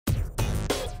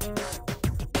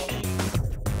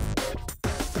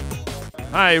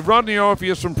Hi, Rodney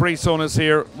Orpheus from Presonus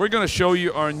here. We're going to show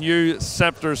you our new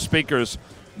Sceptre speakers.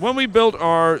 When we built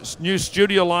our new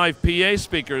Studio Live PA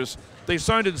speakers, they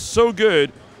sounded so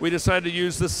good, we decided to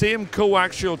use the same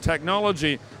CoActual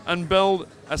technology and build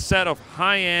a set of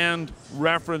high-end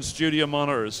reference studio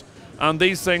monitors. And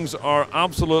these things are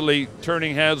absolutely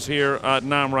turning heads here at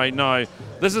NAMM right now.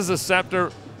 This is the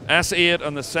Sceptre S8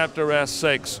 and the Sceptre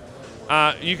S6.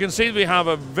 You can see we have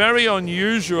a very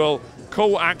unusual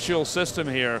CoActual system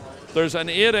here. There's an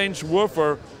 8-inch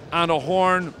woofer and a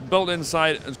horn built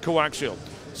inside as CoActual.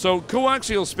 So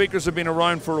CoActual speakers have been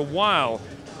around for a while,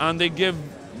 and they give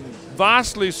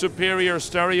vastly superior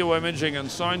stereo imaging and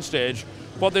soundstage,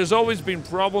 but there's always been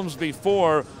problems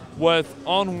before with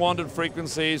unwanted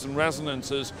frequencies and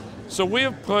resonances. So we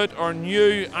have put our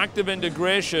new active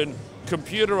integration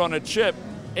computer on a chip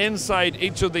inside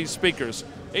each of these speakers.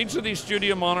 Each of these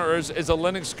studio monitors is a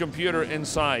Linux computer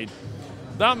inside.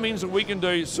 That means that we can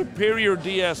do superior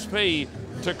DSP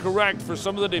to correct for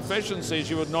some of the deficiencies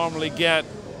you would normally get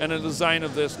in a design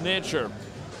of this nature.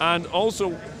 And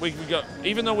also,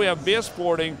 even though we have bass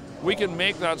porting, we can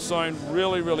make that sound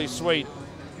really, really sweet.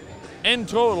 In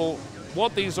total,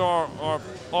 what these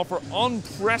offer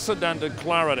unprecedented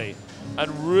clarity at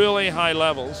really high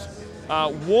levels.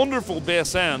 Wonderful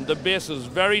bass end. The bass is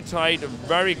very tight and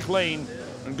very clean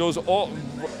and goes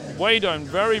way down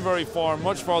very, very far,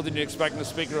 much farther than you expect in a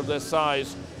speaker of this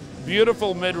size.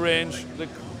 Beautiful mid-range,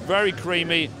 very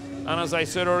creamy, and as I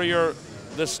said earlier,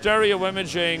 the stereo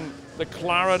imaging, the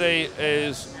clarity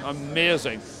is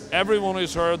amazing. Everyone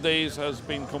who's heard these has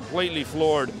been completely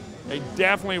floored. I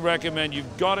definitely recommend,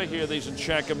 you've got to hear these and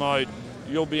check them out.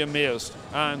 You'll be amazed.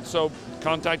 And so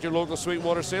contact your local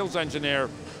Sweetwater sales engineer